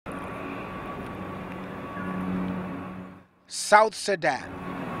South Sudan,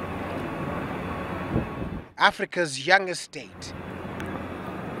 Africa's youngest state,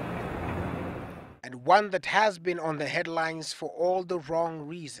 and one that has been on the headlines for all the wrong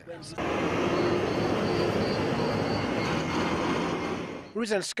reasons.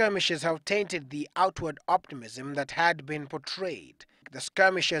 Recent skirmishes have tainted the outward optimism that had been portrayed. The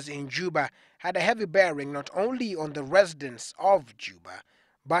skirmishes in Juba had a heavy bearing not only on the residents of Juba,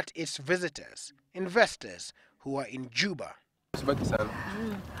 but its visitors, investors who are in Juba.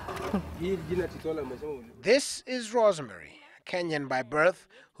 This is Rosemary, a Kenyan by birth,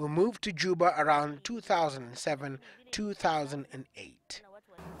 who moved to Juba around 2007-2008.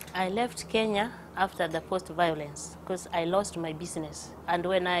 I left Kenya after the post-violence because I lost my business. And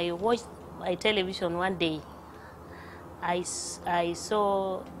when I watched my television one day, I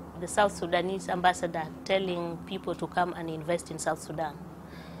saw the South Sudanese ambassador telling people to come and invest in South Sudan.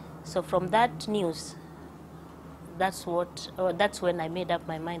 So from that news, that's when I made up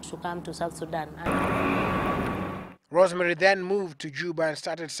my mind to come to South Sudan. Rosemary then moved to Juba and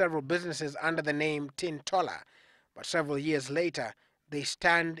started several businesses under the name Tintola, but several years later, they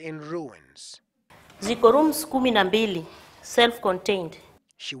stand in ruins. Ziko rooms 12, self-contained.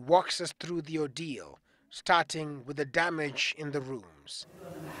 She walks us through the ordeal, starting with the damage in the rooms.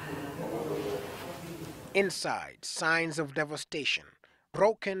 Inside, signs of devastation,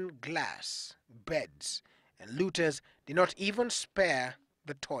 broken glass, beds, and looters did not even spare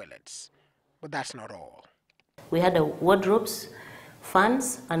the toilets. But that's not all. We had wardrobes,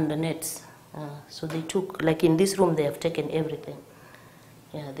 fans, and the nets. So they took, like in this room, they have taken everything.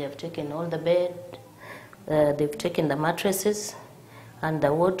 Yeah, they have taken all the bed, they've taken the mattresses, and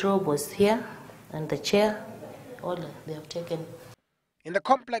the wardrobe was here, and the chair, all they have taken. In the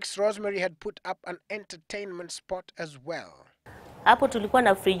complex, Rosemary had put up an entertainment spot as well. Hapo tulikuwa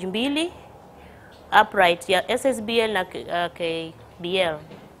na fridge mbili, upright ya SSBL na KBL,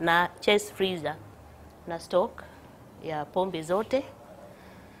 na chest freezer, na stock ya pombe zote.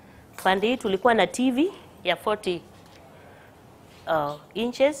 Pande hii tulikuwa na TV ya 40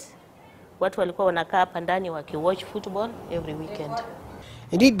 inches. Watu walikuwa wanakaa hapa ndani watch football every weekend.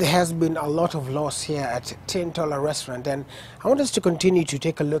 Indeed, there has been a lot of loss here at $10 restaurant, and I want us to continue to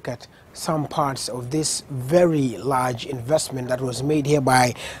take a look at some parts of this very large investment that was made here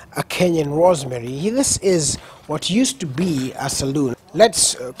by a Kenyan, Rosemary. This is what used to be a saloon.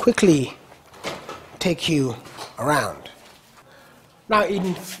 Let's quickly take you around. Now,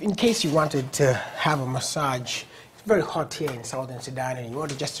 in case you wanted to have a massage, it's very hot here in Southern Sudan, and you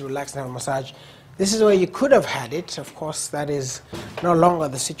wanted just to relax and have a massage, this is where you could have had it. Of course, that is no longer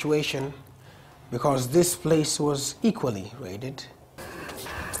the situation because this place was equally raided.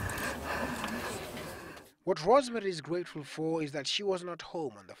 What Rosemary is grateful for is that she was not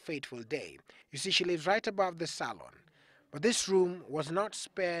home on the fateful day. You see, she lives right above the salon, but this room was not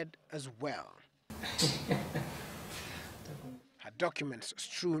spared as well. Her documents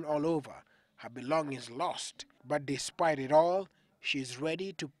strewn all over, her belongings lost, but despite it all, she is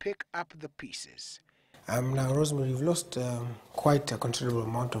ready to pick up the pieces. Now, Rosemary, you've lost quite a considerable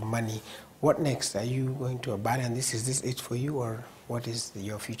amount of money. What next? Are you going to abandon this? Is this it for you, or what is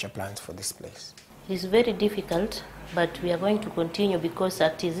your future plans for this place? It's very difficult, but we are going to continue because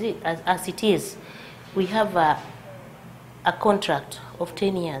as it is, we have a contract of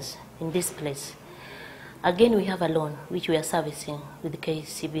 10 years in this place. Again, we have a loan which we are servicing with the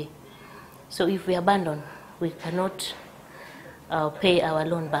KCB. So if we abandon, we cannot pay our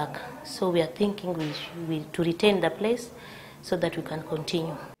loan back. So we are thinking to retain the place so that we can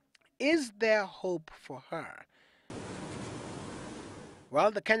continue. Is there hope for her?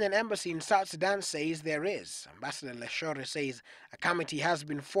 Well, the Kenyan embassy in South Sudan says there is. Ambassador Leshore says a committee has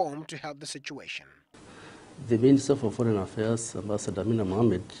been formed to help the situation. The Minister for Foreign Affairs, Ambassador Amina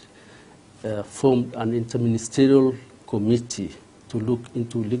Mohamed, formed an interministerial committee to look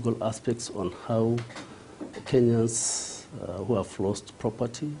into legal aspects on how Kenyans who have lost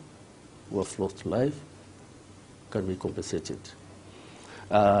property, who have lost life, can be compensated.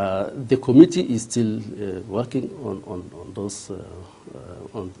 The committee is still working on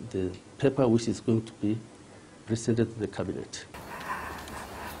the paper which is going to be presented to the cabinet.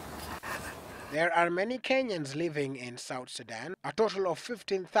 There are many Kenyans living in South Sudan, a total of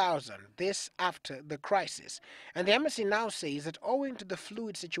 15,000, this after the crisis. And the embassy now says that owing to the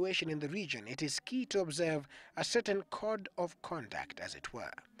fluid situation in the region, it is key to observe a certain code of conduct, as it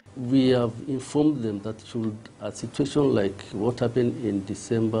were. We have informed them that should a situation like what happened in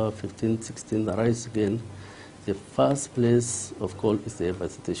December 15-16 arise again, the first place of call is the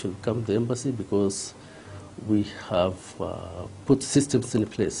embassy. They should come to the embassy because we have put systems in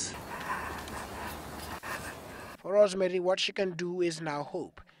place. For For Rosemary, what she can do is now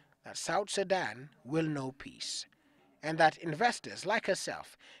hope that South Sudan will know peace, and that investors like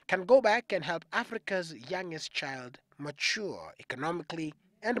herself can go back and help Africa's youngest child mature economically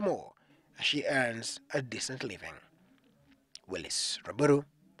and more as she earns a decent living. Willis Raburu,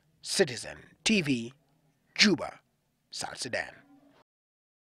 Citizen TV, Juba, South Sudan.